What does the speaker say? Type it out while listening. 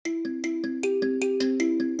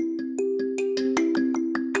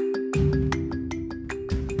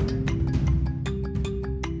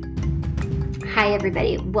Hi,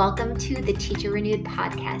 everybody. Welcome to the Teacher Renewed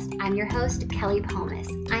podcast. I'm your host, Kelly Pomas.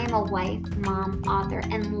 I am a wife, mom, author,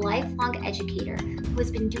 and lifelong educator who has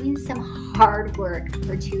been doing some hard work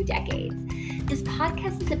for 2 decades. This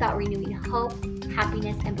podcast is about renewing hope,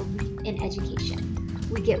 happiness, and belief in education.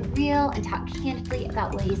 We get real and talk candidly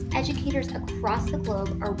about ways educators across the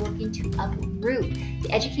globe are working to uproot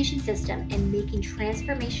the education system and making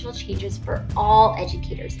transformational changes for all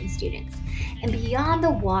educators and students. And beyond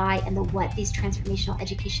the why and the what these transformational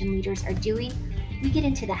education leaders are doing, we get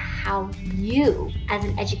into the how you, as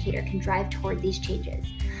an educator, can drive toward these changes.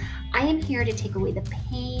 I am here to take away the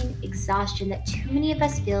pain, exhaustion that too many of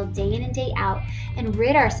us feel day in and day out and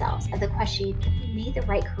rid ourselves of the question if we made the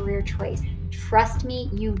right career choice. Trust me,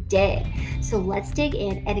 you did. So let's dig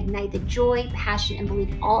in and ignite the joy, passion, and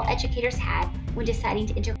belief all educators had when deciding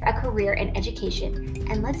to enter a career in education.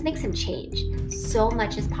 And let's make some change. So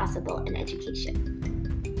much is possible in education.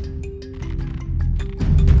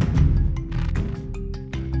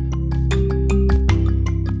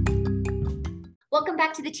 Welcome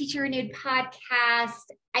back to the Teacher Renewed podcast.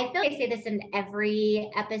 I feel like I say this in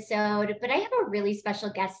every episode, but I have a really special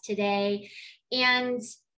guest today. And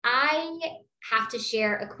I have to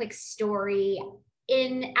share a quick story.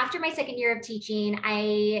 After my second year of teaching,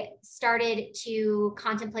 I started to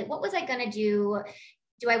contemplate, what was I going to do?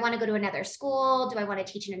 Do I want to go to another school? Do I want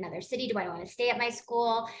to teach in another city? Do I want to stay at my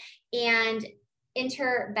school? And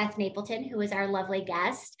enter Beth Mapleton, who is our lovely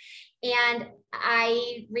guest. And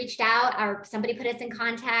I reached out, or somebody put us in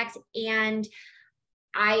contact, and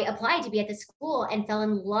I applied to be at the school and fell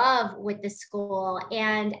in love with the school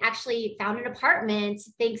and actually found an apartment,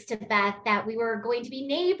 thanks to Beth, that we were going to be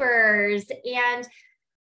neighbors. And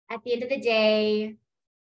at the end of the day,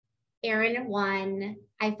 Aaron won.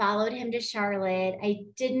 I followed him to Charlotte. I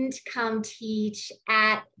didn't come teach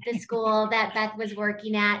at the school that Beth was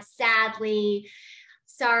working at, sadly.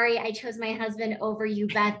 Sorry, I chose my husband over you,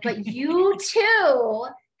 Beth, but you too.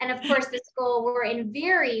 And of course, the school were in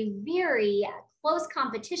very, very close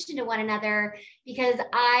competition to one another, because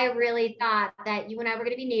I really thought that you and I were going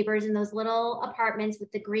to be neighbors in those little apartments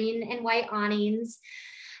with the green and white awnings.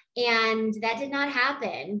 And that did not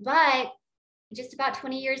happen. But just about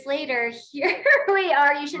 20 years later, here we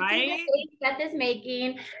are. You should see the face Beth is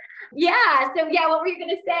making. Yeah. So what were you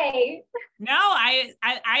going to say? No, I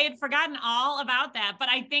had forgotten all about that, but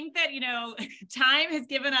I think that, time has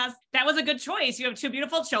given us, that was a good choice. You have 2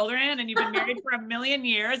 beautiful children and you've been married for a million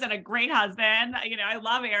years and a great husband. I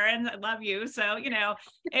love Aaron. I love you. So,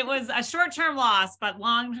 it was a short-term loss, but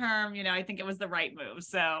long-term, I think it was the right move.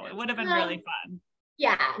 So it would have been really fun.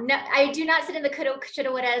 Yeah, no, I do not sit in the coulda, shoulda,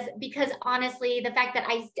 wouldas, because honestly, the fact that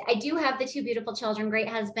I do have the 2 beautiful children, great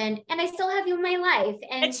husband, and I still have you in my life.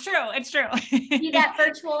 And it's true. Be that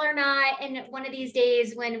virtual or not, and one of these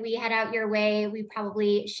days when we head out your way, we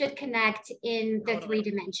probably should connect in the 3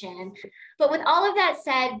 dimension. But with all of that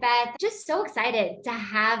said, Beth, just so excited to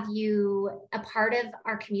have you a part of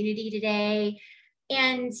our community today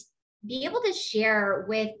and be able to share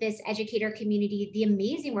with this educator community the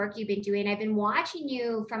amazing work you've been doing. I've been watching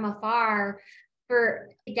you from afar for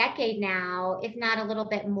a decade now, if not a little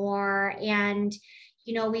bit more. And,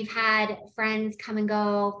 we've had friends come and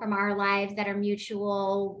go from our lives that are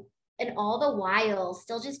mutual, and all the while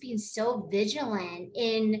still just being so vigilant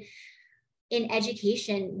in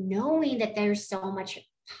education, knowing that there's so much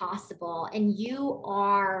possible. And you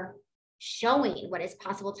are showing what is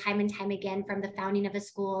possible time and time again, from the founding of a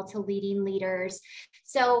school to leading leaders.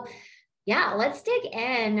 So let's dig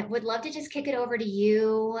in. Would love to just kick it over to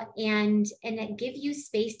you and give you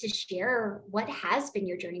space to share what has been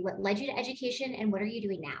your journey, what led you to education, and what are you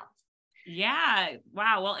doing now? Yeah.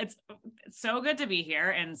 Wow. Well, it's so good to be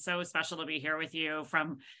here and so special to be here with you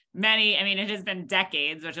from many, it has been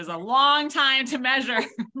decades, which is a long time to measure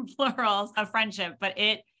plurals of friendship, but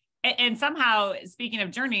and somehow, speaking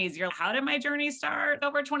of journeys, how did my journey start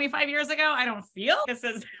over 25 years ago? I don't feel this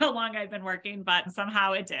is how long I've been working, but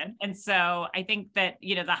somehow it did. And so I think that,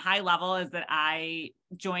 the high level is that I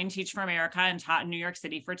joined Teach for America and taught in New York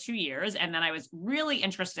City for 2 years. And then I was really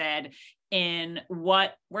interested in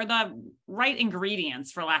what were the right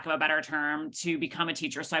ingredients, for lack of a better term, to become a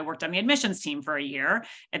teacher. So I worked on the admissions team for a year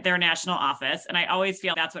at their national office. And I always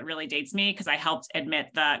feel that's what really dates me, because I helped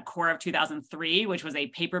admit the core of 2003, which was a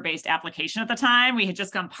paper-based application at the time. We had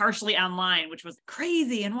just gone partially online, which was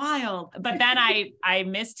crazy and wild. But then I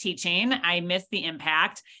missed teaching. I missed the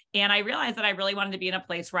impact. And I realized that I really wanted to be in a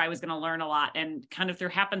place where I was going to learn a lot. And kind of through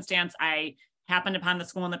happenstance, I happened upon the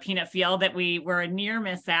school in the peanut field that we were a near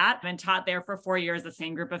miss at, and taught there for 4 years, the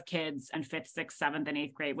same group of kids in 5th, 6th, 7th, and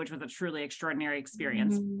 8th grade, which was a truly extraordinary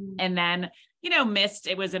experience. And then,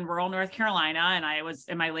 it was in rural North Carolina, and I was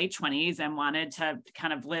in my late 20s and wanted to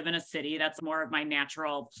kind of live in a city that's more of my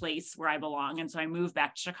natural place where I belong. And so I moved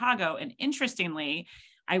back to Chicago. And interestingly,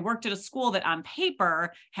 I worked at a school that on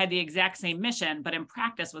paper had the exact same mission, but in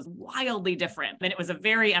practice was wildly different. And it was a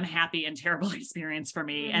very unhappy and terrible experience for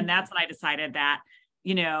me. And that's when I decided that,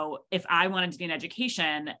 if I wanted to be in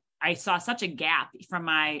education, I saw such a gap from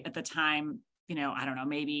at the time, I don't know,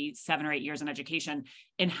 maybe 7 or 8 years in education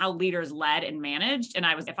in how leaders led and managed. And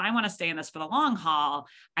if I want to stay in this for the long haul,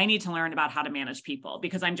 I need to learn about how to manage people,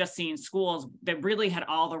 because I'm just seeing schools that really had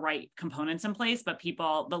all the right components in place, but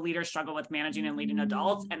the leaders struggle with managing and leading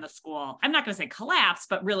adults, and the school, I'm not going to say collapsed,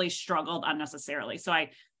 but really struggled unnecessarily. So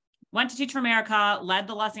I went to Teach for America, led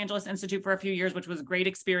the Los Angeles Institute for a few years, which was a great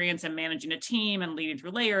experience in managing a team and leading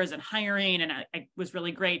through layers and hiring. And it was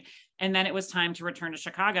really great. And then it was time to return to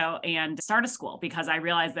Chicago and start a school, because I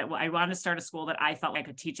realized that I wanted to start a school that I felt like I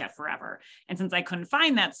could teach at forever. And since I couldn't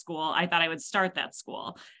find that school, I thought I would start that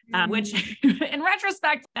school, which in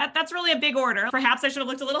retrospect, that's really a big order. Perhaps I should have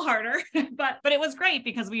looked a little harder, but it was great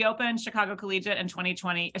because we opened Chicago Collegiate in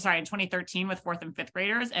 2013 with 4th and 5th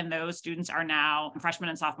graders. And those students are now freshmen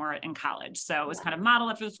and sophomore in college. So it was kind of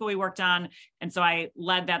modeled after the school we worked on. And so I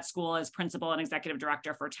led that school as principal and executive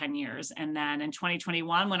director for 10 years. And then in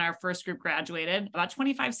 2021, when our first group graduated, about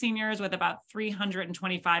 25 seniors with about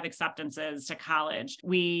 325 acceptances to college.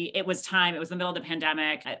 It was time. It was the middle of the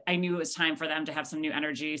pandemic. I knew it was time for them to have some new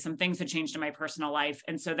energy. Some things had changed in my personal life.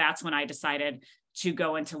 And so that's when I decided to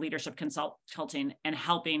go into leadership consulting and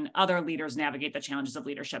helping other leaders navigate the challenges of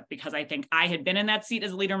leadership, because I think I had been in that seat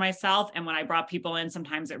as a leader myself. And when I brought people in,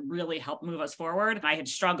 sometimes it really helped move us forward. I had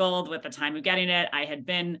struggled with the time of getting it. I had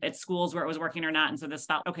been at schools where it was working or not. And so this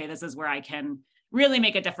felt, okay, this is where I can really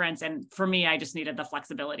make a difference. And for me, I just needed the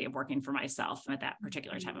flexibility of working for myself at that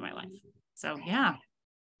particular time of my life. So yeah.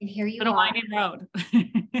 And here you are. A winding road.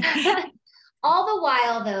 All the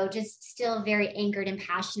while, though, just still very anchored and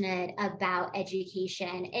passionate about education.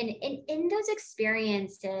 And in those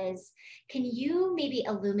experiences, can you maybe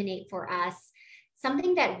illuminate for us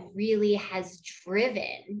something that really has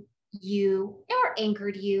driven you or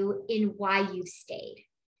anchored you in why you've stayed?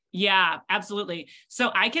 Yeah, absolutely.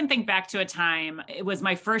 So I can think back to a time, it was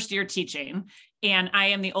my first year teaching, and I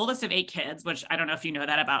am the oldest of 8 kids, which I don't know if you know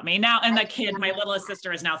that about me now. And my littlest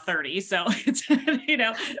sister is now 30. So it's,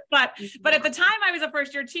 but at the time I was a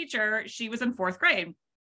first year teacher, she was in 4th grade.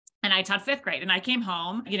 And I taught 5th grade, and I came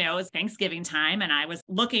home, it was Thanksgiving time, and I was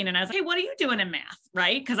looking and I was like, hey, what are you doing in math?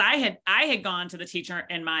 Right. Cause I had gone to the teacher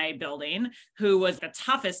in my building who was the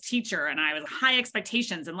toughest teacher, and I was high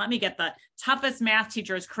expectations, and let me get the toughest math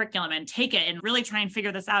teacher's curriculum and take it and really try and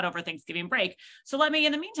figure this out over Thanksgiving break. So let me,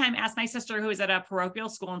 in the meantime, ask my sister, who is at a parochial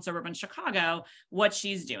school in suburban Chicago, what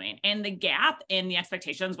she's doing. And the gap in the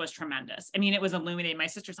expectations was tremendous. I mean, it was illuminating. My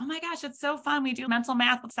sister's, oh my gosh, it's so fun. We do mental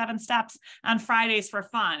math with 7 steps on Fridays for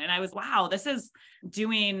fun. And I was, wow, this is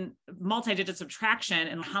doing multi-digit subtraction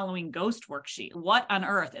and Halloween ghost worksheet. What on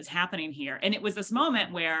earth is happening here? And it was this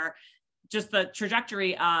moment where just the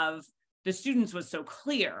trajectory of the students was so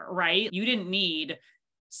clear, right? You didn't need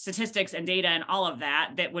statistics and data and all of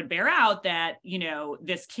that would bear out that,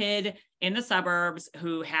 this kid in the suburbs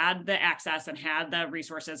who had the access and had the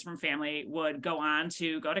resources from family would go on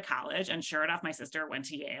to go to college. And sure enough, my sister went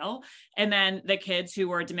to Yale. And then the kids who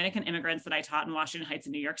were Dominican immigrants that I taught in Washington Heights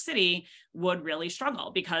in New York City would really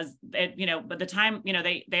struggle because, by the time,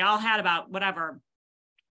 they all had about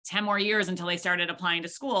 10 more years until they started applying to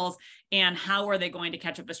schools. And how were they going to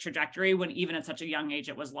catch up this trajectory when even at such a young age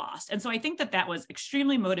it was lost? And so I think that was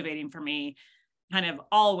extremely motivating for me, kind of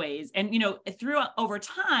always. And, over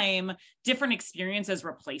time, different experiences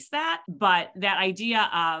replace that. But that idea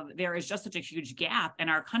of there is just such a huge gap in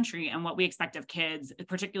our country and what we expect of kids,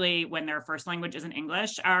 particularly when their first language isn't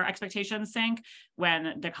English, our expectations sink.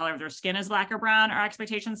 When the color of their skin is Black or brown, our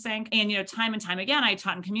expectations sink. And, time and time again, I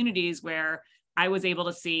taught in communities where I was able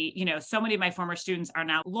to see, so many of my former students are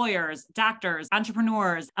now lawyers, doctors,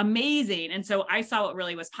 entrepreneurs, amazing. And so I saw what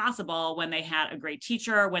really was possible when they had a great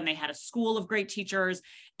teacher, when they had a school of great teachers.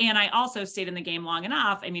 And I also stayed in the game long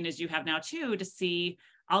enough, as you have now too, to see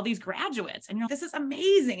all these graduates and this is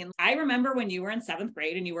amazing. And I remember when you were in 7th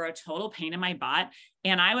grade and you were a total pain in my butt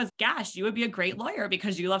And I was, gosh, you would be a great lawyer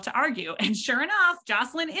because you love to argue. And sure enough,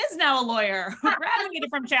 Jocelyn is now a lawyer who graduated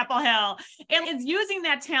from Chapel Hill and is using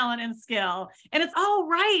that talent and skill. And it's all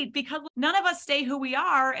right, because none of us stay who we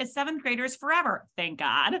are as seventh graders forever, thank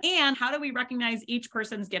God. And how do we recognize each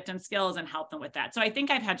person's gift and skills and help them with that? So I think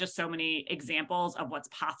I've had just so many examples of what's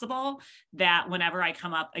possible that whenever I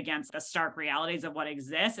come up against the stark realities of what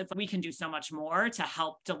exists, it's we can do so much more to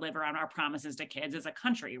help deliver on our promises to kids as a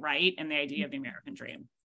country, right? And the idea of the American dream.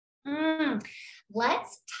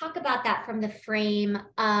 Let's talk about that from the frame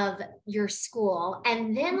of your school.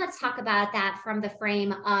 And then let's talk about that from the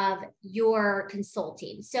frame of your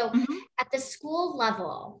consulting. So at the school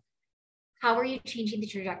level, how are you changing the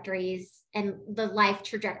trajectories and the life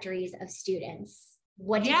trajectories of students?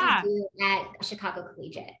 What did you do at Chicago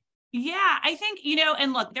Collegiate? Yeah, I think,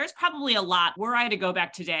 and look, there's probably a lot. Were I to go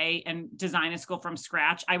back today and design a school from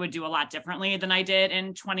scratch, I would do a lot differently than I did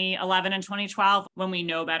in 2011 and 2012. When we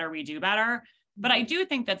know better, we do better. But I do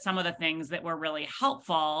think that some of the things that were really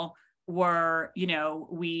helpful were,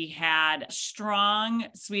 we had a strong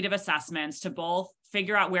suite of assessments to both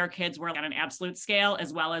figure out where kids were on an absolute scale,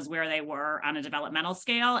 as well as where they were on a developmental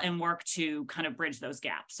scale, and work to kind of bridge those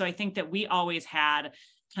gaps. So I think that we always had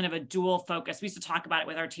kind of a dual focus. We used to talk about it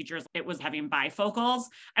with our teachers. It was having bifocals.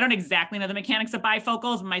 I don't exactly know the mechanics of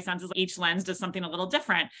bifocals. My sense is each lens does something a little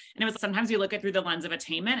different. And it was sometimes we look at through the lens of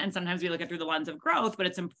attainment, and sometimes we look at through the lens of growth, but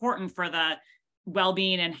it's important for the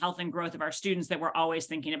well-being and health and growth of our students that we're always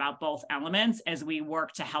thinking about both elements as we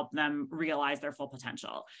work to help them realize their full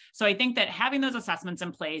potential. So I think that having those assessments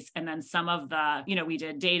in place, and then some of the, we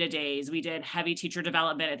did data days, we did heavy teacher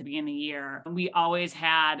development at the beginning of the year. We always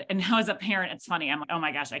had, and now as a parent, it's funny, I'm like, oh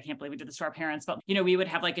my gosh, I can't believe we did this to our parents, but we would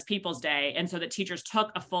have like a People's Day. And so the teachers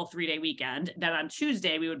took a full 3-day weekend. Then on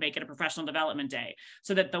Tuesday, we would make it a professional development day,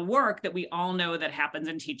 so that the work that we all know that happens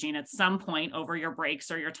in teaching at some point over your breaks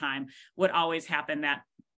or your time would always happen that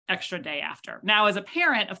extra day after. Now, as a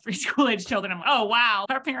parent of 3 school-age children, I'm like, oh, wow,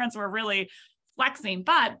 our parents were really flexing,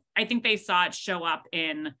 but I think they saw it show up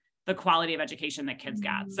in the quality of education that kids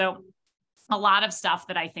got. So a lot of stuff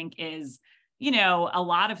that I think is, a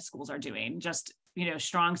lot of schools are doing, just,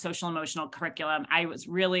 strong social emotional curriculum.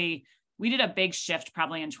 We did a big shift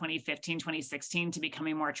probably in 2015, 2016 to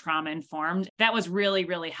becoming more trauma informed. That was really,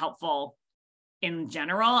 really helpful in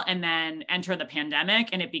general. And then enter the pandemic,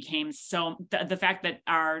 and it became the fact that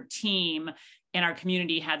our team and our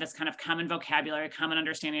community had this kind of common vocabulary, common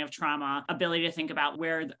understanding of trauma, ability to think about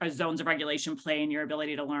where our zones of regulation play in your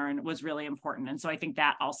ability to learn was really important. And so I think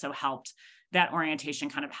that also helped, that orientation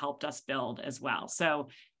kind of helped us build as well. So,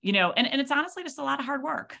 and it's honestly just a lot of hard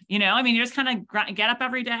work, you just kind of get up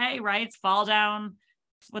every day, right? Fall down.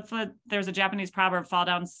 There's a Japanese proverb, fall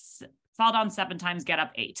down 7 times, get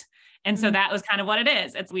up 8. And so that was kind of what it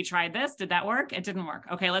is. We tried this. Did that work? It didn't work.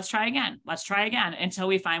 Okay, let's try again. Let's try again until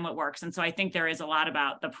we find what works. And so I think there is a lot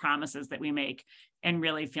about the promises that we make and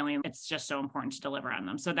really feeling it's just so important to deliver on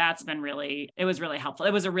them. So that's been it was really helpful.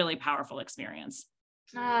 It was a really powerful experience.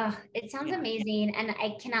 It sounds amazing. And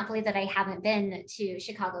I cannot believe that I haven't been to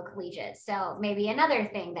Chicago Collegiate. So maybe another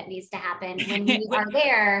thing that needs to happen when we are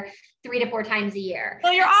there 3 to 4 times a year.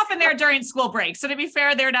 Well, you're often there during school break. So to be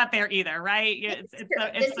fair, they're not there either, right? It's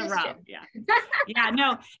the rub. Yeah. Yeah,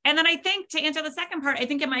 no. And then I think to answer the second part, I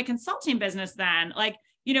think in my consulting business then,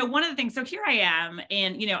 one of the things, so here I am,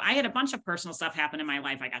 and, I had a bunch of personal stuff happen in my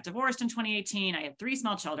life. I got divorced in 2018. I had 3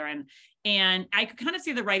 small children, and I could kind of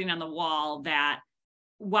see the writing on the wall that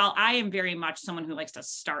while I am very much someone who likes to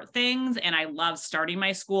start things, and I love starting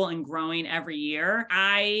my school and growing every year,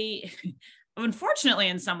 I unfortunately,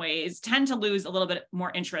 in some ways, tend to lose a little bit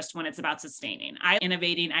more interest when it's about sustaining. I'm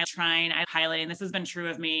innovating, I'm trying, I'm highlighting. This has been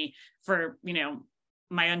true of me for,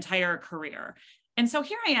 my entire career. And so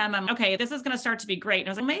here I am, I'm okay, this is going to start to be great. And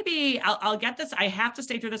I was like, maybe I'll get this. I have to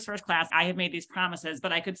stay through this first class. I have made these promises,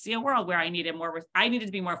 but I could see a world where I needed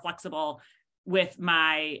to be more flexible with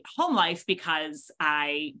my home life because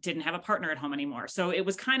I didn't have a partner at home anymore. So it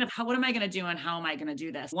was kind of, what am I going to do and how am I going to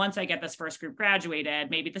do this? Once I get this first group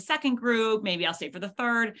graduated, maybe the second group, maybe I'll stay for the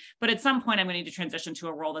third, but at some point I'm going to need to transition to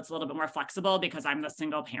a role that's a little bit more flexible because I'm the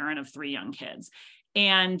single parent of 3 young kids.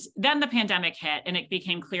 And then the pandemic hit, and it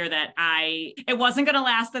became clear that it wasn't going to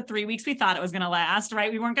last the 3 weeks we thought it was going to last, right?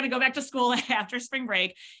 We weren't going to go back to school after spring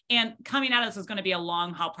break. And coming out of this was going to be a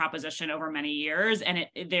long haul proposition over many years. And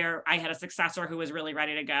I had a successor who was really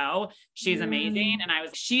ready to go. She's amazing. And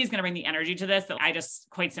she's going to bring the energy to this that I just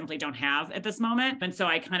quite simply don't have at this moment. And so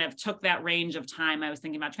I kind of took that range of time I was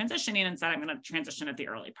thinking about transitioning and said, I'm going to transition at the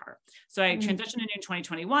early part. So I transitioned in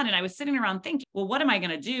 2021, and I was sitting around thinking, well, what am I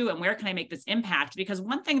going to do? And where can I make this impact? Because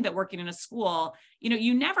one thing that working in a school,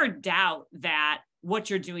 you never doubt that what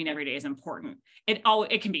you're doing every day is important.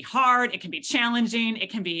 It can be hard. It can be challenging.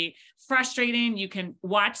 It can be frustrating. You can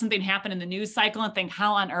watch something happen in the news cycle and think,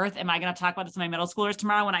 how on earth am I going to talk about this to my middle schoolers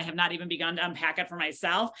tomorrow when I have not even begun to unpack it for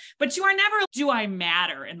myself? But you are never, do I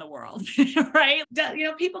matter in the world, right?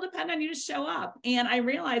 People depend on you to show up. And I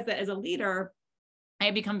realized that as a leader, I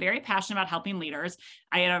had become very passionate about helping leaders.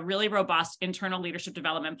 I had a really robust internal leadership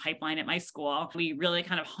development pipeline at my school. We really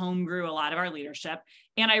kind of home grew a lot of our leadership.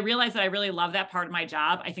 And I realized that I really love that part of my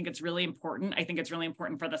job. I think it's really important. I think it's really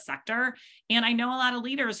important for the sector. And I know a lot of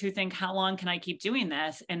leaders who think, how long can I keep doing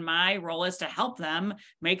this? And my role is to help them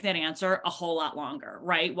make that answer a whole lot longer,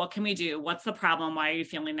 right? What can we do? What's the problem? Why are you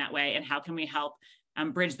feeling that way? And how can we help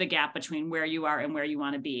bridge the gap between where you are and where you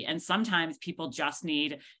want to be? And sometimes people just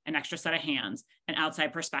need an extra set of hands, an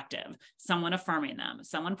outside perspective, someone affirming them,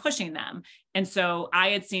 someone pushing them. And so I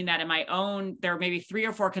had seen that in my own, there were maybe 3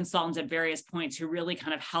 or 4 consultants at various points who really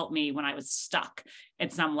kind of helped me when I was stuck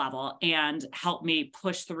at some level and helped me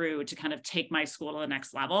push through to kind of take my school to the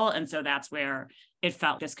next level. And so that's where it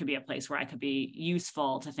felt this could be a place where I could be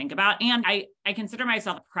useful to think about. And I consider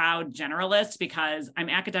myself a proud generalist because I'm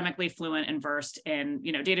academically fluent and versed in,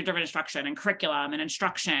 data-driven instruction and curriculum and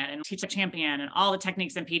instruction and teacher champion and all the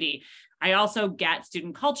techniques in PD. I also get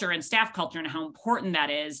student culture and staff culture and how important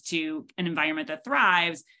that is to an environment that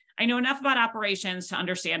thrives. I know enough about operations to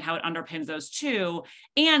understand how it underpins those two.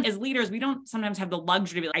 And as leaders, we don't sometimes have the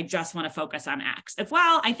luxury to be like, I just want to focus on X. It's,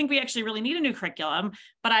 well, I think we actually really need a new curriculum,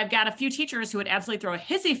 but I've got a few teachers who would absolutely throw a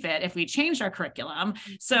hissy fit if we changed our curriculum.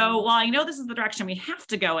 So while I know this is the direction we have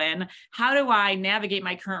to go in, how do I navigate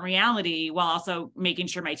my current reality while also making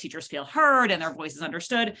sure my teachers feel heard and their voices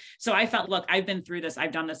understood? So I felt, look, I've been through this.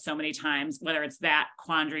 I've done this so many times, whether it's that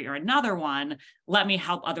quandary or another one, let me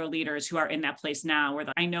help other leaders who are in that place now where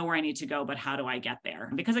I know where I need to go, but how do I get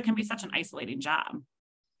there? Because it can be such an isolating job.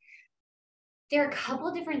 There are a couple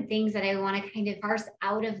of different things that I want to kind of parse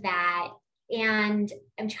out of that. And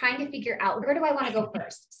I'm trying to figure out, where do I want to go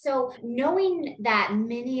first? So knowing that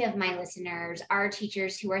many of my listeners are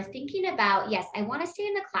teachers who are thinking about, yes, I want to stay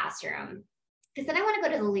in the classroom because then I want to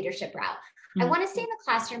go to the leadership route. I want to stay in the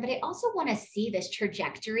classroom, but I also want to see this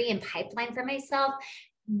trajectory and pipeline for myself.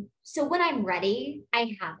 So when I'm ready,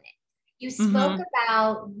 I have it. You spoke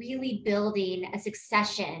about really building a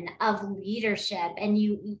succession of leadership, and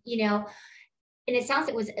and it sounds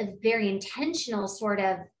like it was a very intentional sort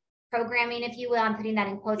of programming, if you will. I'm putting that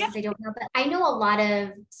in quotes because I don't know, but I know a lot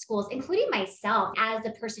of schools, including myself, as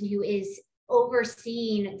a person who is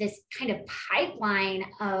overseeing this kind of pipeline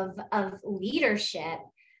of leadership.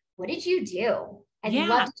 What did you do? I'd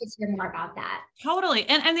love to just hear more about that. Totally.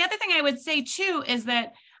 And the other thing I would say too is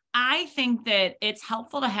that I think that it's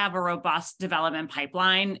helpful to have a robust development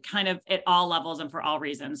pipeline kind of at all levels and for all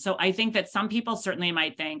reasons. So I think that some people certainly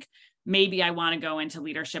might think, maybe I want to go into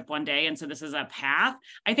leadership one day. And so this is a path.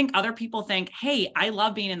 I think other people think, hey, I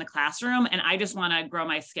love being in the classroom and I just want to grow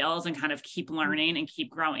my skills and kind of keep learning and keep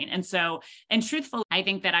growing. And so, and truthfully, I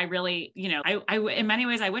think that I really, I in many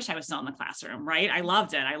ways, I wish I was still in the classroom, right? I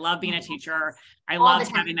loved it. I love being a teacher. I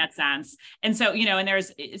loved having that sense. And so, and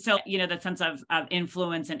there's, that sense of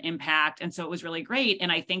influence and impact. And so it was really great.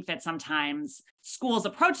 And I think that sometimes schools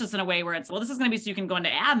approach this in a way where it's, well, this is going to be so you can go into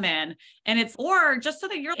admin, and it's, or just so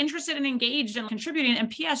that you're interested and engaged and contributing. And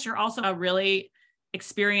PS, you're also a really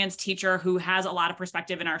experienced teacher who has a lot of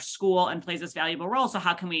perspective in our school and plays this valuable role. So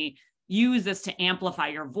how can we use this to amplify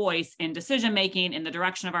your voice in decision-making in the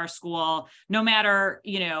direction of our school, no matter,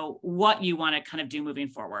 what you want to kind of do moving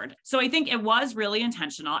forward. So I think it was really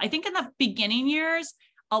intentional. I think in the beginning years,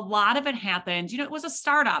 a lot of it happened, it was a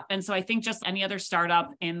startup. And so I think just any other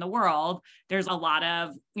startup in the world, there's a lot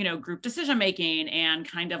of, group decision-making and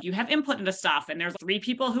kind of, you have input into stuff. And there's 3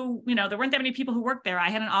 people who, there weren't that many people who worked there. I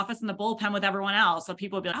had an office in the bullpen with everyone else. So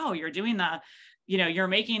people would be like, oh, you're doing the, you're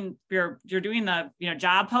doing the,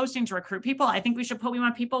 job posting to recruit people. I think we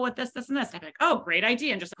want people with this, and this. I'd be like, oh, great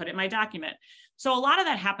idea. And just put it in my document. So a lot of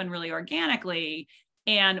that happened really organically.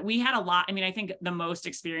 And we had a lot. I mean, I think the most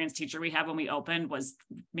experienced teacher we had when we opened was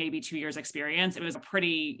maybe 2 years experience. It was a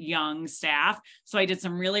pretty young staff. So I did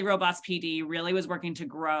some really robust PD, really was working to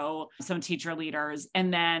grow some teacher leaders.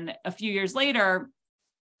 And then a few years later,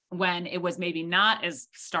 when it was maybe not as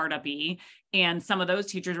startup-y, and some of those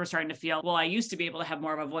teachers were starting to feel, well, I used to be able to have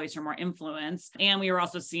more of a voice or more influence. And we were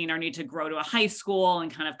also seeing our need to grow to a high school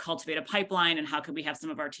and kind of cultivate a pipeline. And how could we have some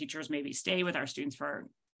of our teachers maybe stay with our students for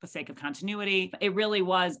the sake of continuity? It really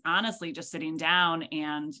was honestly just sitting down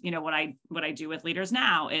and, what I do with leaders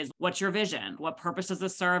now is, what's your vision? What purpose does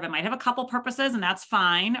this serve? It might have a couple purposes, and that's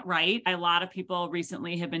fine, right? A lot of people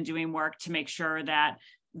recently have been doing work to make sure that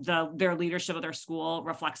their leadership of their school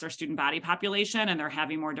reflects their student body population, and they're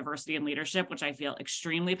having more diversity in leadership, which I feel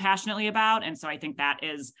extremely passionately about. And so I think that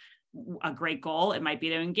is a great goal. It might be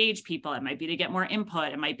to engage people. It might be to get more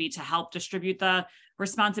input. It might be to help distribute the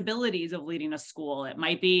responsibilities of leading a school. It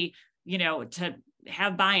might be, to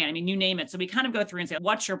have buy-in. I mean, you name it. So we kind of go through and say,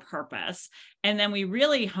 what's your purpose? And then we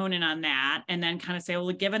really hone in on that and then kind of say,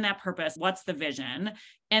 well, given that purpose, what's the vision?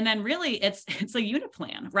 And then really it's a unit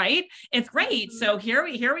plan, right? It's great. Mm-hmm. So here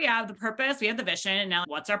we have the purpose, we have the vision. And now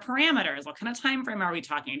what's our parameters? What kind of time frame are we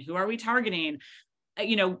talking? Who are we targeting?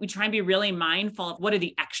 We try and be really mindful of what do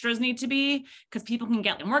the extras need to be, because people can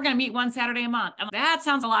get, and we're going to meet one Saturday a month. And that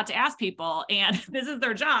sounds a lot to ask people. And this is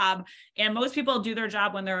their job. And most people do their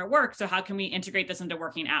job when they're at work. So how can we integrate this into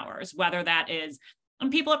working hours? Whether that is, and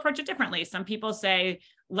people approach it differently. Some people say,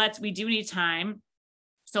 we do need time.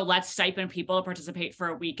 So let's stipend people to participate for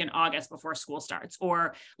a week in August before school starts,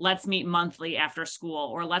 or let's meet monthly after school,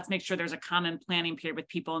 or let's make sure there's a common planning period with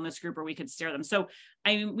people in this group where we could steer them. So,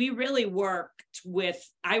 we really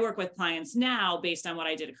I work with clients now based on what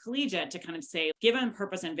I did at Collegiate to kind of say, given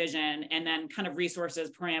purpose and vision, and then kind of resources,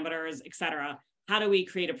 parameters, et cetera, how do we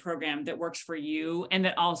create a program that works for you and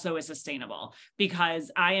that also is sustainable?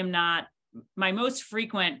 Because my most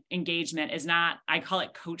frequent engagement is not, I call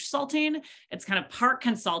it coach salting. It's kind of part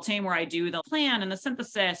consulting where I do the plan and the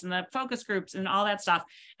synthesis and the focus groups and all that stuff.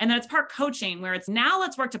 And then it's part coaching where it's now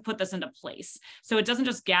let's work to put this into place. So it doesn't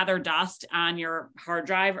just gather dust on your hard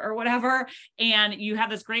drive or whatever. And you have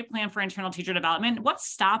this great plan for internal teacher development. What's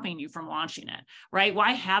stopping you from launching it, right?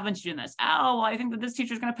 Why haven't you done this? Oh, well, I think that this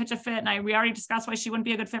teacher is going to pitch a fit. And we already discussed why she wouldn't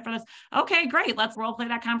be a good fit for this. Okay, great. Let's role play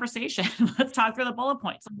that conversation. Let's talk through the bullet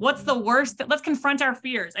points. What's the worst? Let's confront our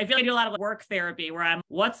fears. I feel like I do a lot of work therapy where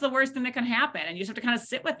what's the worst thing that can happen? And you just have to kind of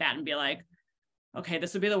sit with that and be like, okay,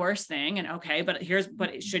 this would be the worst thing. And okay, but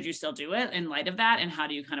should you still do it in light of that? And how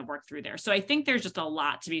do you kind of work through there? So I think there's just a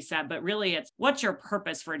lot to be said, but really it's what's your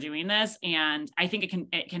purpose for doing this? And I think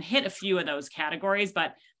it can hit a few of those categories,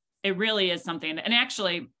 but it really is something that, and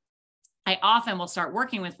actually I often will start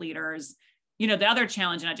working with leaders. The other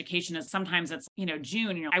challenge in education is sometimes it's,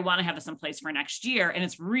 June, I want to have this in place for next year. And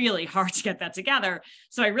it's really hard to get that together.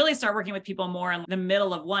 So I really start working with people more in the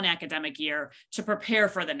middle of one academic year to prepare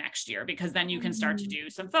for the next year, because then you can start to do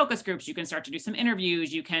some focus groups. You can start to do some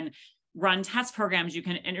interviews. You can run test programs. You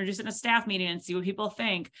can introduce it in a staff meeting and see what people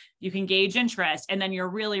think. You can gauge interest, and then you're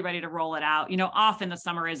really ready to roll it out. Often the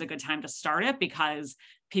summer is a good time to start it because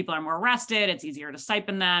people are more rested. It's easier to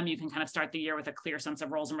stipend them. You can kind of start the year with a clear sense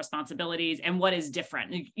of roles and responsibilities and what is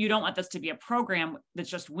different. You don't want this to be a program that's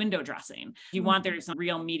just window dressing. You want there to be some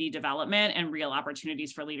real meaty development and real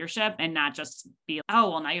opportunities for leadership, and not just be,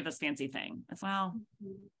 oh, well, now you have this fancy thing. It's, well,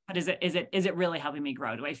 but is it really helping me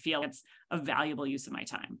grow? Do I feel it's a valuable use of my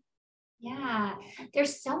time? Yeah,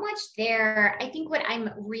 there's so much there. I think what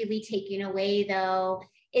I'm really taking away though,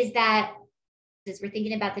 is that as we're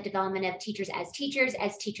thinking about the development of teachers as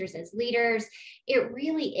leaders, it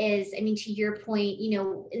really is, to your point,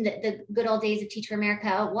 in the good old days of Teach for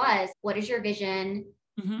America was, what is your vision?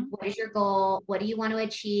 Mm-hmm. What is your goal? What do you want to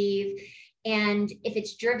achieve? And if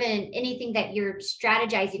it's driven, anything that you're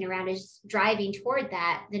strategizing around is driving toward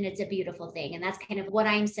that, then it's a beautiful thing. And that's kind of what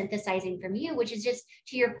I'm synthesizing from you, which is just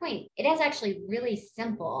to your point, it is actually really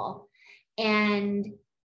simple. And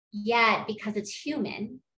yet, because it's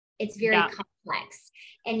human, it's very complex.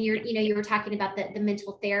 And you were talking about the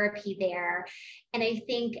mental therapy there. And I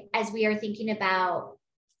think as we are thinking about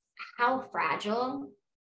how fragile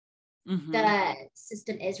the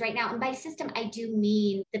system is right now. And by system, I do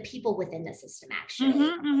mean the people within the system,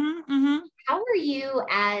 actually. How are you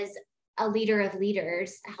as a leader of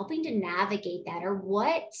leaders helping to navigate that? Or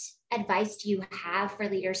what advice do you have for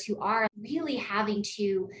leaders who are really having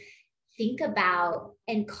to think about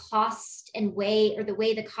and cost and weigh, or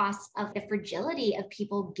the cost of the fragility of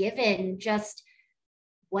people given just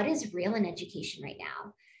what is real in education right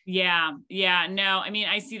now? Yeah. No,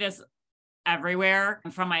 I see this everywhere,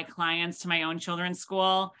 from my clients to my own children's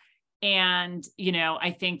school. And,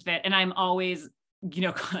 I think that, and I'm always,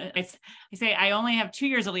 I say, I only have 2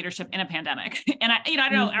 years of leadership in a pandemic. And I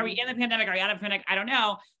don't know, are we in the pandemic? Are we out of the pandemic? I don't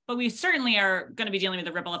know, but we certainly are going to be dealing with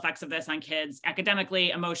the ripple effects of this on kids academically,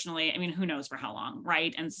 emotionally. Who knows for how long,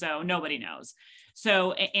 right? And so nobody knows.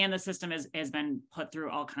 So, and the system has been put through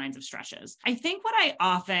all kinds of stretches. I think what I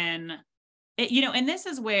often, and this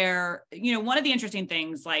is where, one of the interesting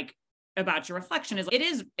things, like, about your reflection is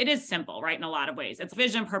it is simple, right? In a lot of ways, it's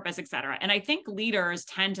vision, purpose, et cetera. And I think leaders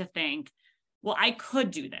tend to think, well, I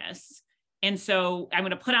could do this. And so I'm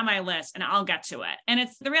going to put on my list and I'll get to it. And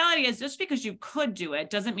it's the reality is just because you could do it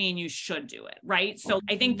doesn't mean you should do it. Right. So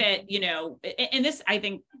I think that, and this, I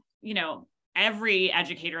think, every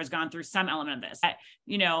educator has gone through some element of this.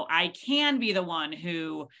 I can be the one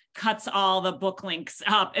who cuts all the book links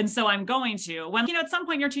up. And so I'm going to, when, at some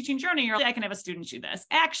point you're teaching Journey, you're like, I can have a student do this.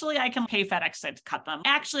 Actually, I can pay FedEx to cut them.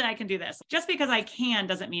 Actually, I can do this. Just because I can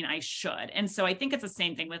doesn't mean I should. And so I think it's the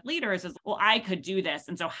same thing with leaders is, well, I could do this.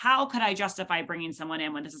 And so how could I justify bringing someone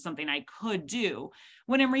in when this is something I could do?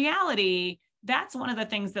 When in reality, that's one of the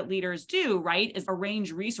things that leaders do, right? Is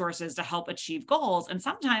arrange resources to help achieve goals. And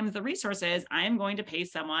sometimes the resources, I am going to pay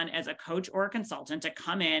someone as a coach or a consultant to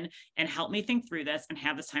come in and help me think through this and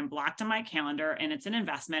have this time blocked on my calendar. And it's an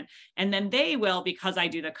investment. And then they will, because I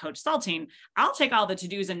do the coach consulting, I'll take all the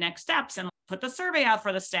to-dos and next steps and put the survey out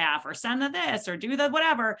for the staff or send the this or do the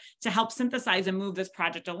whatever to help synthesize and move this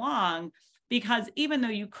project along. Because even though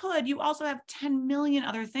you could, you also have 10 million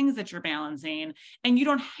other things that you're balancing, and you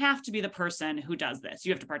don't have to be the person who does this.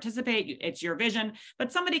 You have to participate. It's your vision,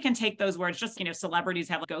 but somebody can take those words. Just, celebrities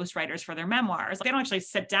have ghostwriters for their memoirs. They don't actually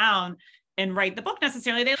sit down and write the book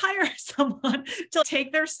necessarily. They hire someone to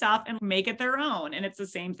take their stuff and make it their own. And it's the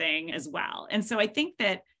same thing as well. And so I think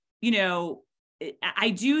that, I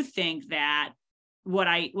do think that what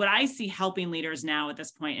I see helping leaders now at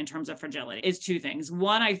this point in terms of fragility is two things.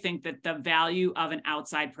 One, I think that the value of an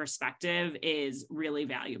outside perspective is really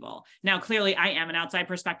valuable. Now, clearly I am an outside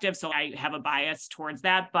perspective, so I have a bias towards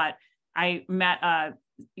that, but I met a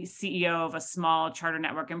CEO of a small charter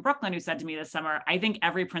network in Brooklyn who said to me this summer, I think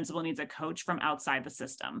every principal needs a coach from outside the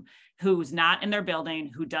system who's not in their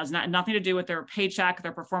building, who does nothing to do with their paycheck,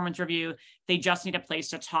 their performance review. They just need a place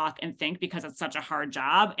to talk and think because it's such a hard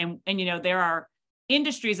job. And there are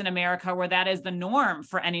industries in America where that is the norm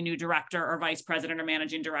for any new director or vice president or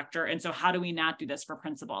managing director. And so how do we not do this for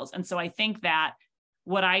principals? And so I think that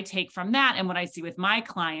what I take from that and what I see with my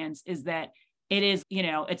clients is that it is,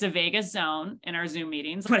 it's a Vegas zone in our Zoom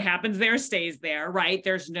meetings. What happens there stays there, right?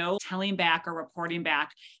 There's no telling back or reporting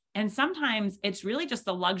back. And sometimes it's really just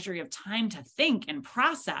the luxury of time to think and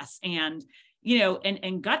process and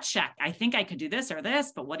and gut check. I think I could do this or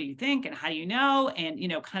this, but what do you think? And how do you know? And,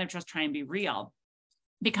 kind of just try and be real.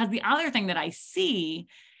 Because the other thing that I see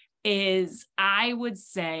is I would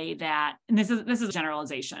say that, and this is a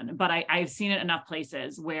generalization, but I've seen it enough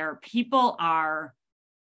places where people are,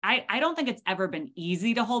 I don't think it's ever been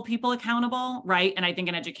easy to hold people accountable, right? And I think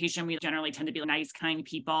in education, we generally tend to be nice, kind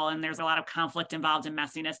people, and there's a lot of conflict involved in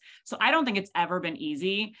messiness. So I don't think it's ever been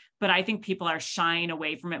easy, but I think people are shying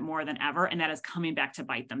away from it more than ever. And that is coming back to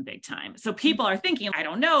bite them big time. So people are thinking, I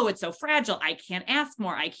don't know, it's so fragile. I can't ask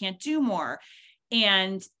more. I can't do more.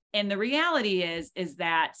 And the reality is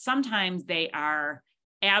that sometimes they are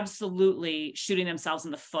absolutely shooting themselves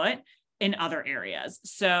in the foot in other areas.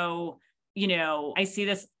 So, I see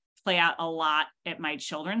this play out a lot at my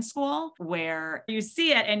children's school where you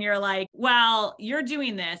see it and you're like, well, you're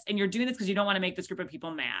doing this and you're doing this because you don't want to make this group of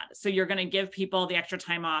people mad. So you're going to give people the extra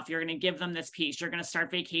time off. You're going to give them this piece. You're going to start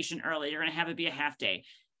vacation early. You're going to have it be a half day.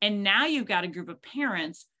 And now you've got a group of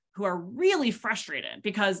parents who are really frustrated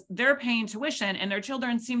because they're paying tuition and their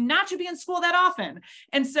children seem not to be in school that often.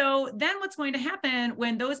 And so then what's going to happen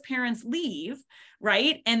when those parents leave,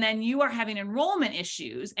 right? And then you are having enrollment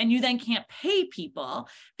issues and you then can't pay people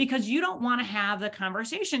because you don't want to have the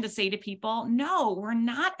conversation to say to people, no, we're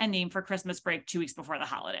not ending for Christmas break 2 weeks before the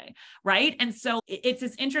holiday, right? And so it's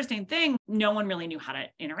this interesting thing. No one really knew how to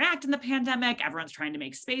interact in the pandemic. Everyone's trying to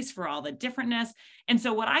make space for all the differentness. And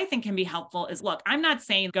so what I think can be helpful is, look, I'm not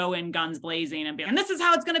saying go in guns blazing and be, and this is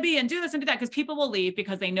how it's going to be and do this and do that, because people will leave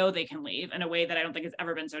because they know they can leave in a way that I don't think has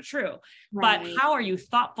ever been so true. Right. But how are you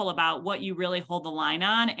thoughtful about what you really hold the line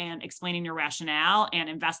on and explaining your rationale and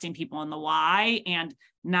investing people in the why and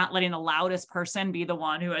not letting the loudest person be the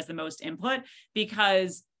one who has the most input?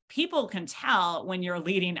 Because people can tell when you're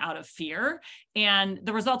leading out of fear and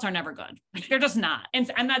the results are never good. They're just not.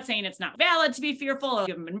 And I'm not saying it's not valid to be fearful or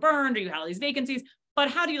you haven't been burned or you have all these vacancies, but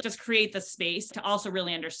how do you just create the space to also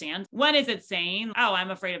really understand when is it saying, oh,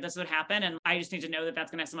 I'm afraid of this would happen and I just need to know that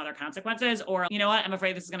that's going to have some other consequences, or you know what, I'm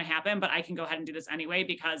afraid this is going to happen, but I can go ahead and do this anyway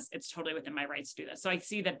because it's totally within my rights to do this. So I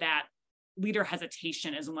see that leader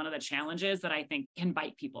hesitation is one of the challenges that I think can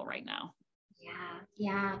bite people right now.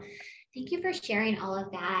 Yeah. Thank you for sharing all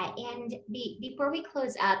of that. And before we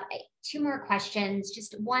close up, 2 more questions.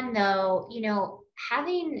 Just one though,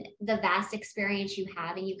 having the vast experience you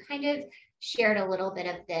have, and you kind of shared a little bit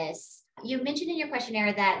of this. You mentioned in your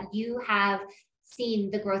questionnaire that you have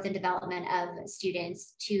seen the growth and development of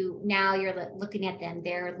students to now you're looking at them.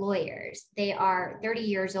 They're lawyers. They are 30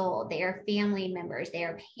 years old. They are family members. They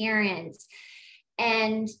are parents.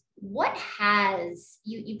 And what has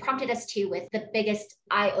you prompted us to with the biggest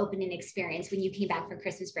eye-opening experience when you came back for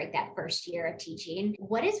Christmas break that first year of teaching?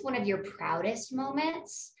 What is one of your proudest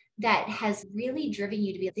moments that has really driven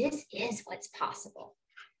you to be, this is what's possible?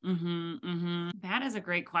 That is a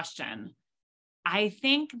great question. I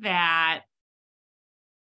think that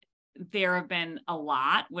there have been a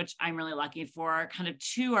lot, which I'm really lucky for. Kind of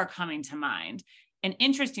two are coming to mind. And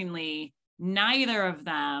interestingly, neither of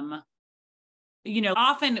them,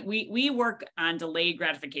 often we work on delayed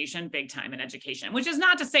gratification big time in education, which is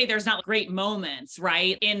not to say there's not great moments,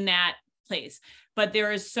 right, in that place. But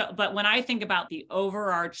but when I think about the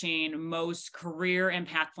overarching, most career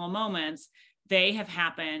impactful moments, they have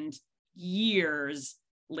happened years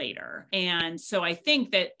later. And so I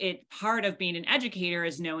think that part of being an educator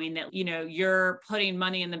is knowing that, you're putting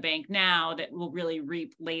money in the bank now that will really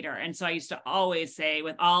reap later. And so I used to always say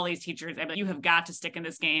with all these teachers, you have got to stick in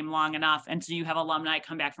this game long enough until you have alumni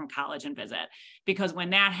come back from college and visit. Because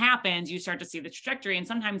when that happens, you start to see the trajectory. And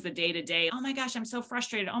sometimes the day-to-day, oh my gosh, I'm so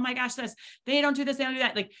frustrated. Oh my gosh, they don't do this, they don't do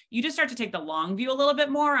that. Like, you just start to take the long view a little bit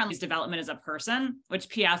more on his development as a person, which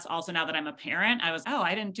PS also, now that I'm a parent,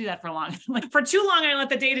 I didn't do that for long. Like, for too long, I let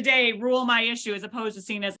the day-to-day rule my issue, as opposed to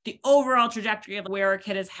seeing as the overall trajectory of where a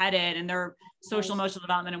kid is headed and their social emotional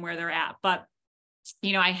development and where they're at. But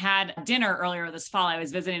I had dinner earlier this fall. I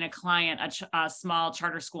was visiting a client, a small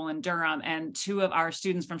charter school in Durham, and two of our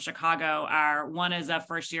students from Chicago one is a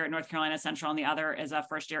first year at North Carolina Central and the other is a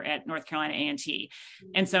first year at North Carolina A&T.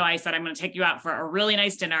 And so I said, I'm going to take you out for a really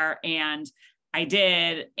nice dinner. And I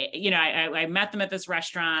did, I met them at this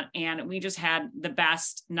restaurant and we just had the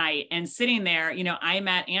best night. And sitting there, I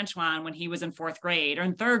met Antoine when he was in fourth grade or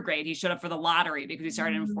in third grade. He showed up for the lottery because he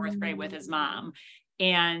started in fourth grade with his mom.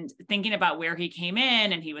 And thinking about where he came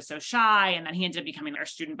in, and he was so shy, and then he ended up becoming our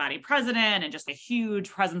student body president and just a huge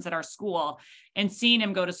presence at our school, and seeing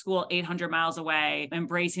him go to school 800 miles away,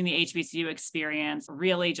 embracing the HBCU experience,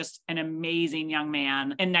 really just an amazing young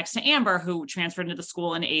man. And next to Amber, who transferred into the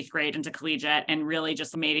school in 8th grade into collegiate and really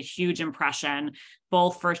just made a huge impression,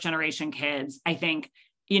 both first generation kids. I think,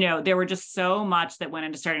 there were just so much that went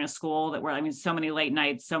into starting a school that were, so many late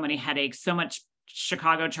nights, so many headaches, so much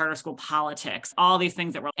Chicago charter school politics, all these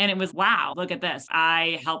things and it was, wow, look at this.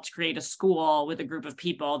 I helped create a school with a group of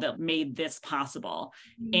people that made this possible.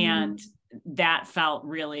 And that felt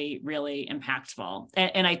really, really impactful.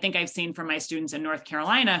 And I think I've seen from my students in North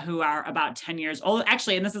Carolina who are about 10 years old,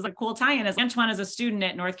 actually, and this is a cool tie-in, is Antoine is a student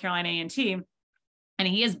at North Carolina A&T. And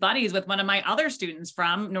he is buddies with one of my other students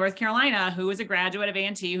from North Carolina, who is a graduate of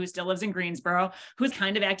A&T, who still lives in Greensboro, who's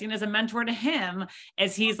kind of acting as a mentor to him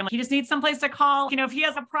as he just needs someplace to call. If he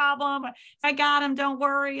has a problem, I got him, don't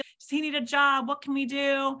worry. Does he need a job? What can we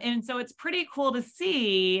do? And so it's pretty cool to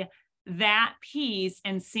see that piece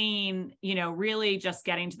and seeing, really just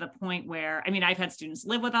getting to the point where, I've had students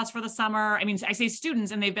live with us for the summer. I say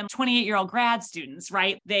students, and they've been 28-year-old grad students,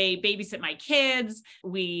 right? They babysit my kids.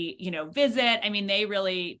 We, visit.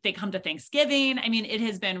 They come to Thanksgiving. It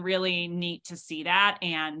has been really neat to see that.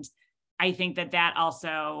 And I think that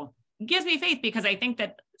also gives me faith, because I think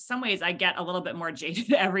that some ways I get a little bit more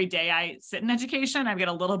jaded every day I sit in education. I get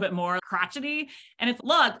a little bit more crotchety, and it's,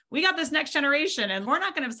 look, we got this next generation and we're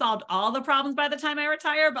not going to have solved all the problems by the time I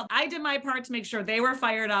retire, but I did my part to make sure they were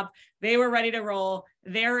fired up. They were ready to roll.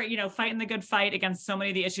 They're, fighting the good fight against so many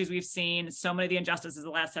of the issues we've seen, so many of the injustices the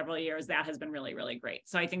last several years. That has been really, really great.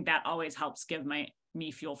 So I think that always helps give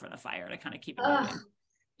me fuel for the fire to kind of keep it moving.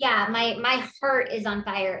 Yeah, my heart is on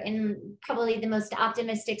fire in probably the most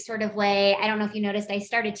optimistic sort of way. I don't know if you noticed, I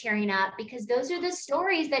started tearing up, because those are the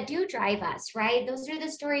stories that do drive us, right? Those are the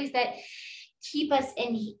stories that keep us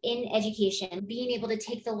in education, being able to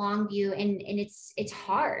take the long view. And it's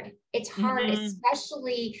hard. It's hard,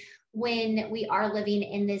 especially when we are living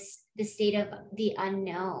in the state of the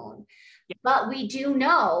unknown. Yeah. But we do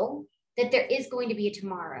know that there is going to be a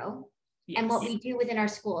tomorrow. Yes. And what we do within our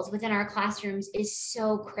schools, within our classrooms, is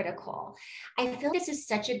so critical. I feel this is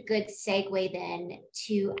such a good segue then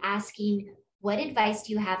to asking, what advice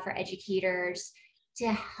do you have for educators to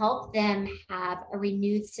help them have a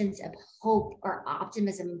renewed sense of hope or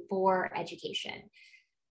optimism for education?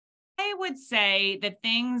 I would say that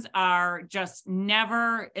things are just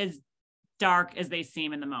never as dark as they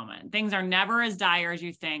seem in the moment. Things are never as dire as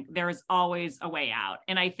you think. There is always a way out.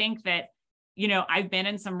 And I think that I've been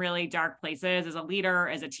in some really dark places as a leader,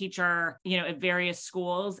 as a teacher, at various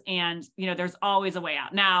schools, and, there's always a way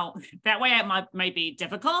out. Now, that way it might be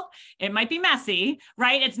difficult. It might be messy,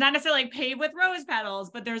 right? It's not necessarily like paved with rose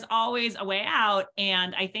petals, but there's always a way out.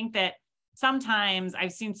 And I think that sometimes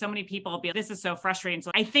I've seen so many people be, this is so frustrating.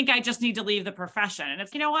 So I think I just need to leave the profession. And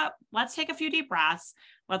it's, you know what? Let's take a few deep breaths.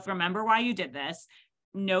 Let's remember why you did this.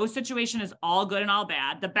 No situation is all good and all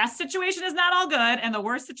bad. The best situation is not all good, and the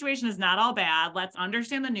worst situation is not all bad. Let's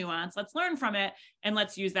understand the nuance. Let's learn from it, and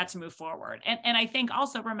let's use that to move forward. And I think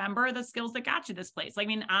also remember the skills that got you this place. I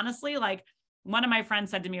mean, honestly, like one of my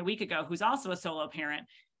friends said to me a week ago, who's also a solo parent,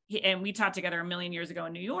 and we taught together a million years ago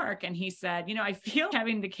in New York. And he said, I feel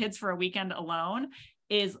having the kids for a weekend alone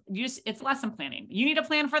is it's lesson planning. You need a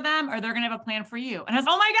plan for them, or they're going to have a plan for you. And I was,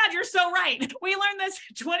 oh my God, you're so right. We learned this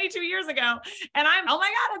 22 years ago. And oh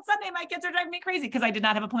my God, on Sunday, my kids are driving me crazy because I did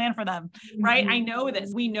not have a plan for them, right? I know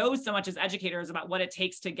this. We know so much as educators about what it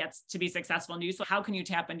takes to get to be successful in use. So how can you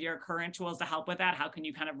tap into your current tools to help with that? How can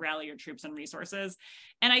you kind of rally your troops and resources?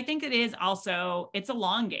 And I think it is also, it's a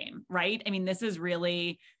long game, right? I mean, this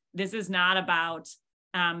is not about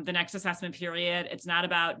the next assessment period. It's not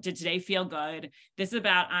about, did today feel good? This is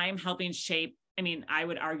about, I'm helping shape. I mean, I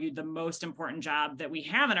would argue the most important job that we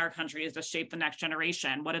have in our country is to shape the next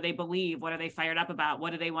generation. What do they believe? What are they fired up about?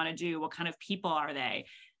 What do they want to do? What kind of people are they?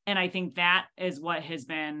 And I think that is what has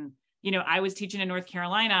been, I was teaching in North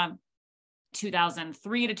Carolina,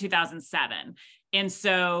 2003 to 2007. And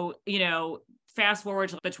so, fast forward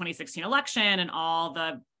to the 2016 election and all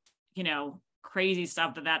the, crazy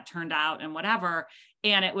stuff that turned out and whatever.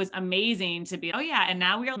 And it was amazing to be, oh yeah. And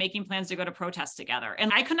now we are making plans to go to protest together.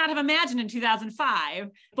 And I could not have imagined in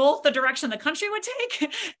 2005, both the direction the country would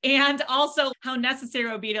take and also how necessary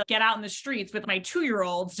it would be to get out in the streets with my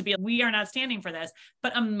 2-year-olds to be, we are not standing for this,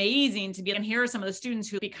 but amazing to be. And here are some of the students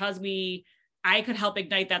who, because I could help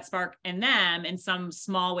ignite that spark in them in some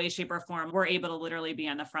small way, shape, or form, we're able to literally be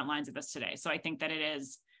on the front lines of this today. So I think that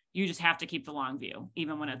you just have to keep the long view,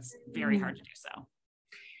 even when it's very hard to do so.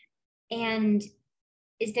 And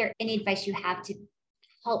is there any advice you have to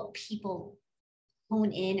help people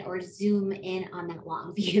hone in or zoom in on that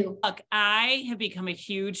long view? Look, I have become a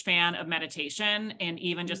huge fan of meditation, and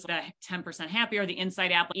even just the 10% happier, the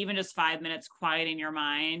Insight app, even just 5 minutes quieting your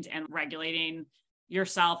mind and regulating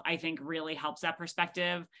yourself, I think really helps that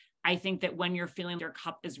perspective. I think that when you're feeling your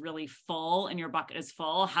cup is really full and your bucket is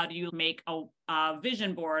full, how do you make a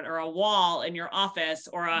vision board or a wall in your office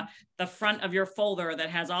or the front of your folder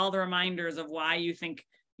that has all the reminders of why you think,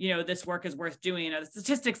 this work is worth doing, or the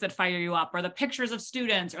statistics that fire you up, or the pictures of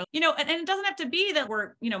students, or, and it doesn't have to be that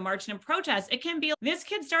we're, marching in protest. It can be this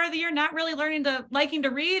kid started the year not really liking to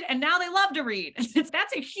read, and now they love to read.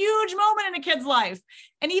 That's a huge moment in a kid's life.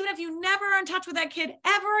 And even if you never are in touch with that kid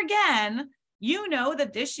ever again,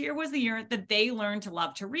 that this year was the year that they learned to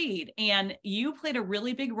love to read, and you played a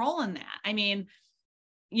really big role in that. I mean,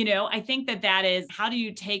 I think that is, how do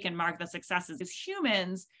you take and mark the successes? As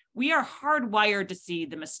humans, we are hardwired to see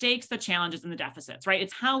the mistakes, the challenges, and the deficits, right?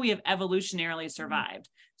 It's how we have evolutionarily survived.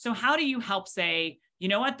 So how do you help say,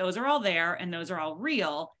 those are all there and those are all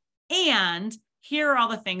real, and here are all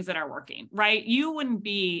the things that are working, right? You wouldn't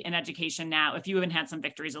be in education now if you haven't had some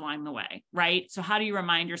victories along the way, right? So how do you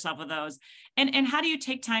remind yourself of those? And how do you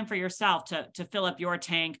take time for yourself to fill up your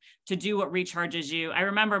tank, to do what recharges you? I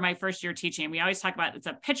remember my first year teaching, we always talk about, it's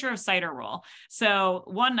a pitcher of cider rule. So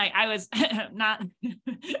one night I was not,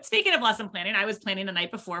 speaking of lesson planning, I was planning the night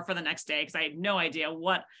before for the next day because I had no idea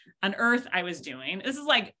what on earth I was doing. This is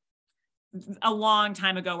like a long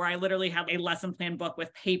time ago where I literally had a lesson plan book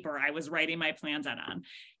with paper I was writing my plans out on.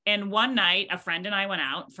 And one night, a friend and I went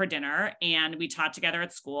out for dinner and we taught together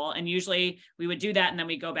at school. And usually we would do that. And then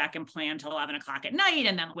we go back and plan till 11 o'clock at night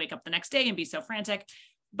and then wake up the next day and be so frantic.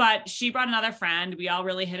 But she brought another friend. We all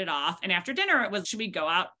really hit it off. And after dinner, it was, should we go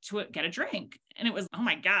out to get a drink? And it was, oh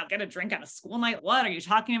my God, get a drink on a school night. What are you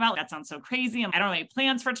talking about? That sounds so crazy. I don't have any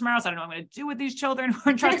plans for tomorrow. So I don't know what I'm going to do with these children who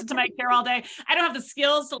are entrusted to my care all day. I don't have the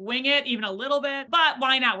skills to wing it even a little bit, but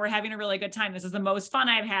why not? We're having a really good time. This is the most fun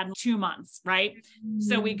I've had in 2 months, right? Mm-hmm.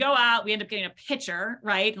 So we go out, we end up getting a pitcher,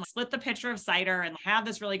 right? And split the pitcher of cider and have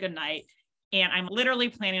this really good night. And I'm literally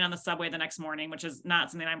planning on the subway the next morning, which is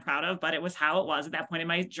not something I'm proud of, but it was how it was at that point in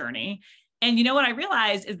my journey. And you know what I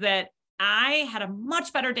realized is that I had a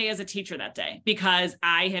much better day as a teacher that day because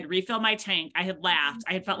I had refilled my tank. I had laughed.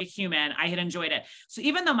 I had felt like a human. I had enjoyed it. So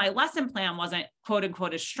even though my lesson plan wasn't quote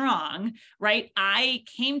unquote as strong, right? I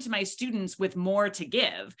came to my students with more to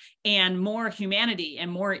give and more humanity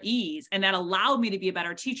and more ease. And that allowed me to be a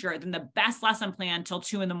better teacher than the best lesson plan till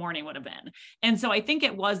 2 a.m. would have been. And so I think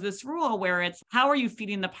it was this rule where it's how are you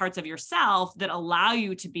feeding the parts of yourself that allow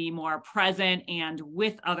you to be more present and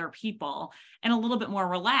with other people and a little bit more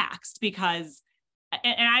relaxed because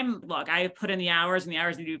I have put in the hours and the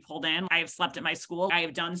hours need to be pulled in. I have slept at my school. I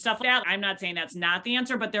have done stuff like that. I'm not saying that's not the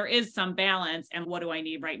answer, but there is some balance and what do I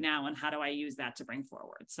need right now? And how do I use that to bring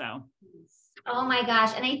forward? So. Oh my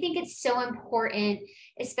gosh. And I think it's so important,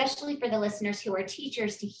 especially for the listeners who are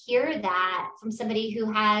teachers, to hear that from somebody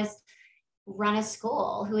who has run a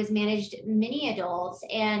school, who has managed many adults.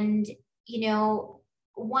 And,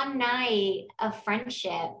 one night of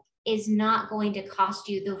friendship is not going to cost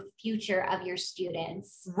you the future of your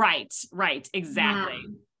students. Right. Exactly.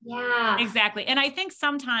 Yeah. Exactly. And I think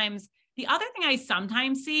sometimes the other thing I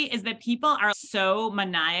sometimes see is that people are so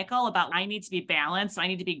maniacal about, I need to be balanced. So I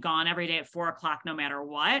need to be gone every day at 4:00, no matter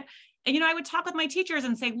what. And, I would talk with my teachers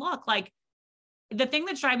and say, look, like, the thing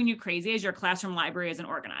that's driving you crazy is your classroom library isn't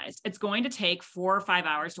organized. It's going to take 4 or 5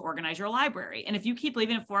 hours to organize your library. And if you keep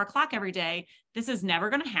leaving at 4:00 every day, this is never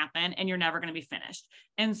going to happen and you're never going to be finished.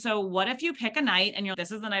 And so what if you pick a night and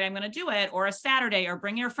this is the night I'm going to do it, or a Saturday, or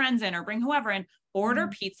bring your friends in or bring whoever in, order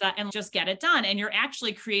pizza and just get it done. And you're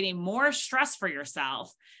actually creating more stress for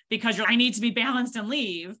yourself because I need to be balanced and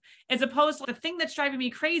leave, as opposed to the thing that's driving me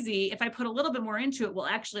crazy. If I put a little bit more into it, will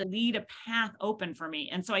actually lead a path open for me.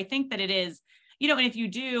 And so I think that it is, and if you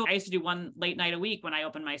do, I used to do one late night a week when I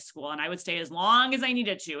opened my school, and I would stay as long as I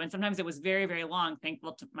needed to. And sometimes it was very, very long.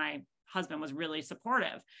 Thankful to my husband was really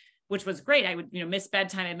supportive, which was great. I would, miss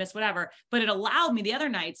bedtime, I'd miss whatever, but it allowed me the other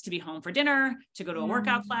nights to be home for dinner, to go to a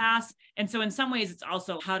workout class. And so in some ways, it's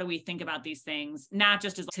also, how do we think about these things? Not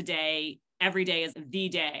just as today, every day is the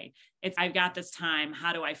day. It's, I've got this time.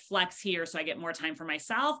 How do I flex here so I get more time for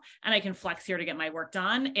myself, and I can flex here to get my work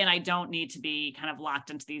done? And I don't need to be kind of locked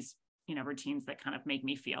into these routines that kind of make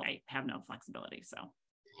me feel I have no flexibility. So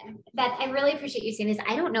that I really appreciate you saying this.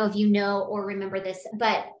 I don't know if you know or remember this,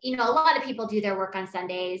 but a lot of people do their work on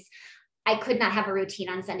Sundays. I could not have a routine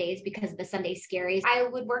on Sundays because of the Sunday scaries. I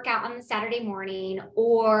would work out on the Saturday morning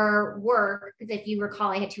or work, because if you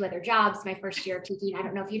recall, I had 2 other jobs my first year of teaching. I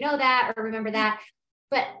don't know if you know that or remember that,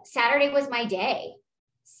 but Saturday was my day.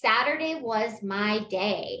 Saturday was my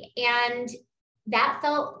day. And that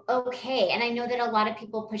felt okay. And I know that a lot of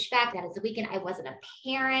people push back that as a weekend. I wasn't a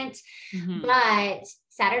parent, but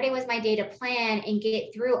Saturday was my day to plan and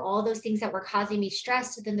get through all those things that were causing me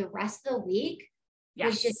stress. So then the rest of the week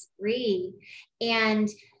was just free. And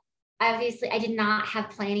obviously I did not have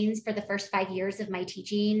plannings for the first 5 years of my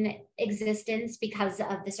teaching existence because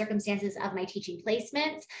of the circumstances of my teaching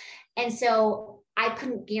placements. And so I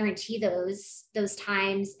couldn't guarantee those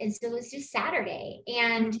times. And so it was just Saturday.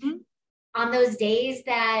 And on those days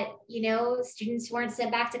that, students weren't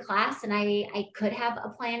sent back to class and I could have a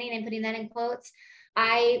planning, and putting that in quotes,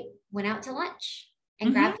 I went out to lunch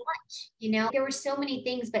and grabbed lunch. There were so many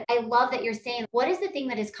things, but I love that you're saying, what is the thing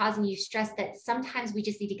that is causing you stress that sometimes we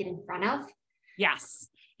just need to get in front of? Yes.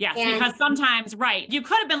 Because sometimes, right, you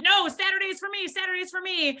could have been, no, Saturday's for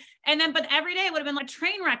me. And then, but every day it would have been like a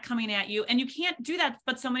train wreck coming at you. And you can't do that,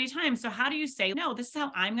 but so many times. So how do you say, no, this is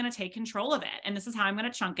how I'm going to take control of it. And this is how I'm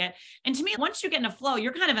going to chunk it. And to me, once you get in a flow,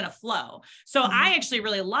 you're kind of in a flow. So I actually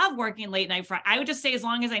really love working late night. I would just stay as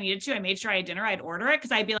long as I needed to. I made sure I had dinner, I'd order it.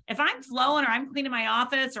 Cause I'd be like, if I'm flowing or I'm cleaning my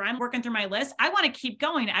office or I'm working through my list, I want to keep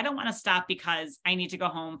going. I don't want to stop because I need to go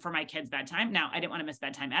home for my kids' bedtime. Now, I didn't want to miss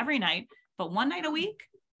bedtime every night, but one night a week.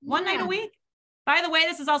 Night a week. By the way,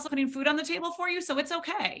 this is also putting food on the table for you. So it's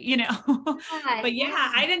okay, but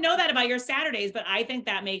I didn't know that about your Saturdays, but I think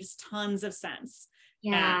that makes tons of sense.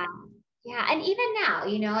 Yeah. And even now,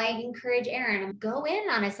 I encourage Erin, go in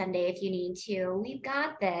on a Sunday if you need to. We've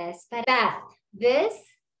got this. But Beth,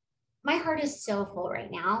 my heart is so full right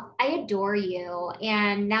now. I adore you.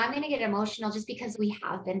 And now I'm going to get emotional just because we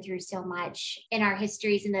have been through so much in our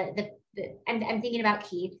histories, and I'm thinking about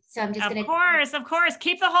Keith. So I'm just going to. Of course.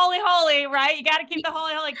 Keep the holy, right? You got to keep the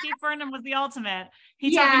holy. Keith Burnham was the ultimate.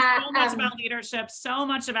 He taught me so much about leadership, so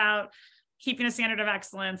much about keeping a standard of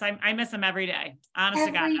excellence. I miss him every day. Honest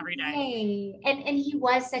to God, every day. And he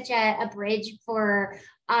was such a bridge for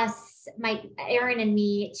us, Erin and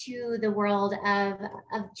me, to the world of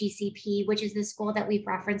GCP, which is the school that we've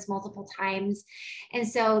referenced multiple times. And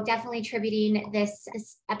so definitely attributing this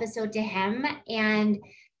episode to him. And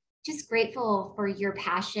just grateful for your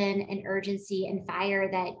passion and urgency and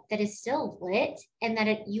fire that is still lit, and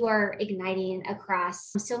that you are igniting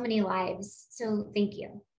across so many lives. So thank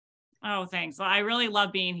you. Oh, thanks. Well, I really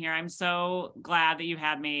love being here. I'm so glad that you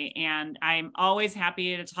had me. And I'm always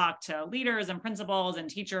happy to talk to leaders and principals and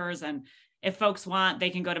teachers. And if folks want, they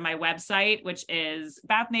can go to my website, which is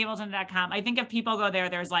bethnableton.com. I think if people go there,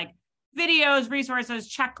 there's like videos,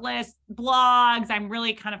 resources, checklists, blogs. I'm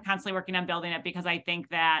really kind of constantly working on building it, because I think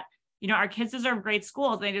that, our kids deserve great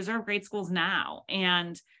schools. They deserve great schools now.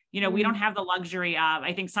 And we don't have the luxury of,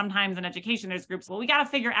 I think sometimes in education, there's groups, well, we got to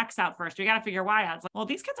figure X out first. We got to figure Y out. It's like, well,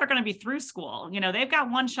 these kids are going to be through school. They've got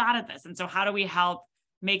one shot at this. And so how do we help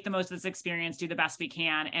make the most of this experience, do the best we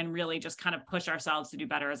can, and really just kind of push ourselves to do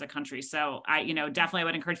better as a country? So I, definitely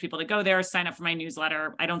would encourage people to go there, sign up for my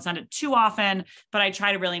newsletter. I don't send it too often, but I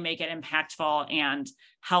try to really make it impactful and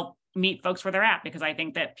help meet folks where they're at, because I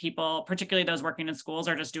think that people, particularly those working in schools,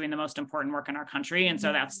 are just doing the most important work in our country. And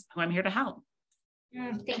so that's who I'm here to help.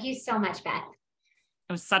 Thank you so much, Beth.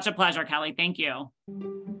 It was such a pleasure, Kelly. Thank you.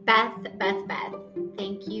 Beth,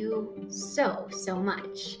 thank you so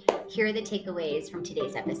much. Here are the takeaways from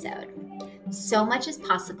today's episode. So much is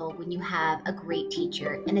possible when you have a great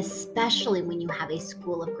teacher, and especially when you have a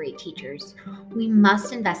school of great teachers. We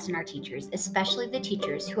must invest in our teachers, especially the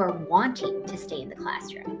teachers who are wanting to stay in the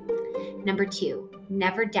classroom. Number 2,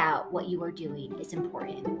 never doubt what you are doing is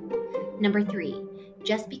important. Number 3,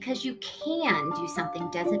 just because you can do something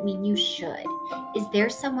doesn't mean you should. Is there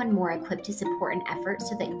someone more equipped to support an effort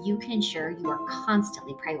so that you can ensure you are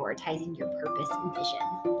constantly prioritizing your purpose and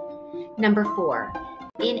vision? Number 4,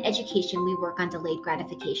 in education, we work on delayed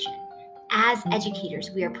gratification. As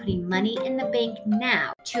educators, we are putting money in the bank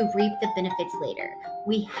now to reap the benefits later.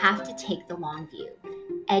 We have to take the long view.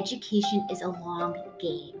 Education is a long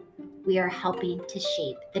game. We are helping to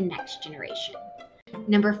shape the next generation.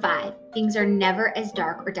 Number 5, things are never as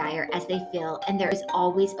dark or dire as they feel, and there is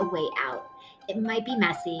always a way out. It might be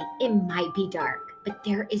messy, it might be dark, but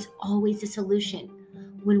there is always a solution.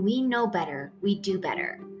 When we know better, we do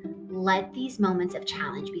better. Let these moments of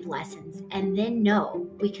challenge be lessons, and then know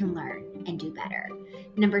we can learn and do better.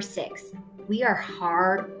 Number 6, we are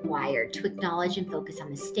hardwired to acknowledge and focus on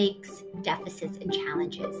mistakes, deficits, and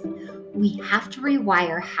challenges. We have to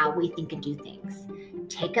rewire how we think and do things.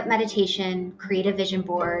 Take up meditation, create a vision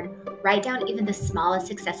board, write down even the smallest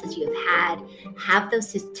successes you have those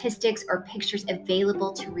statistics or pictures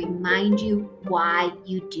available to remind you why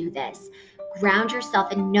you do this. Ground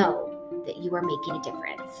yourself and know that you are making a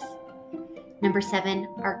difference. Number 7,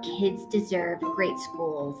 our kids deserve great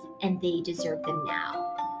schools, and they deserve them now.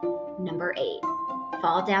 Number 8,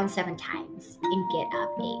 fall down 7 times and get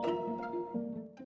up 8.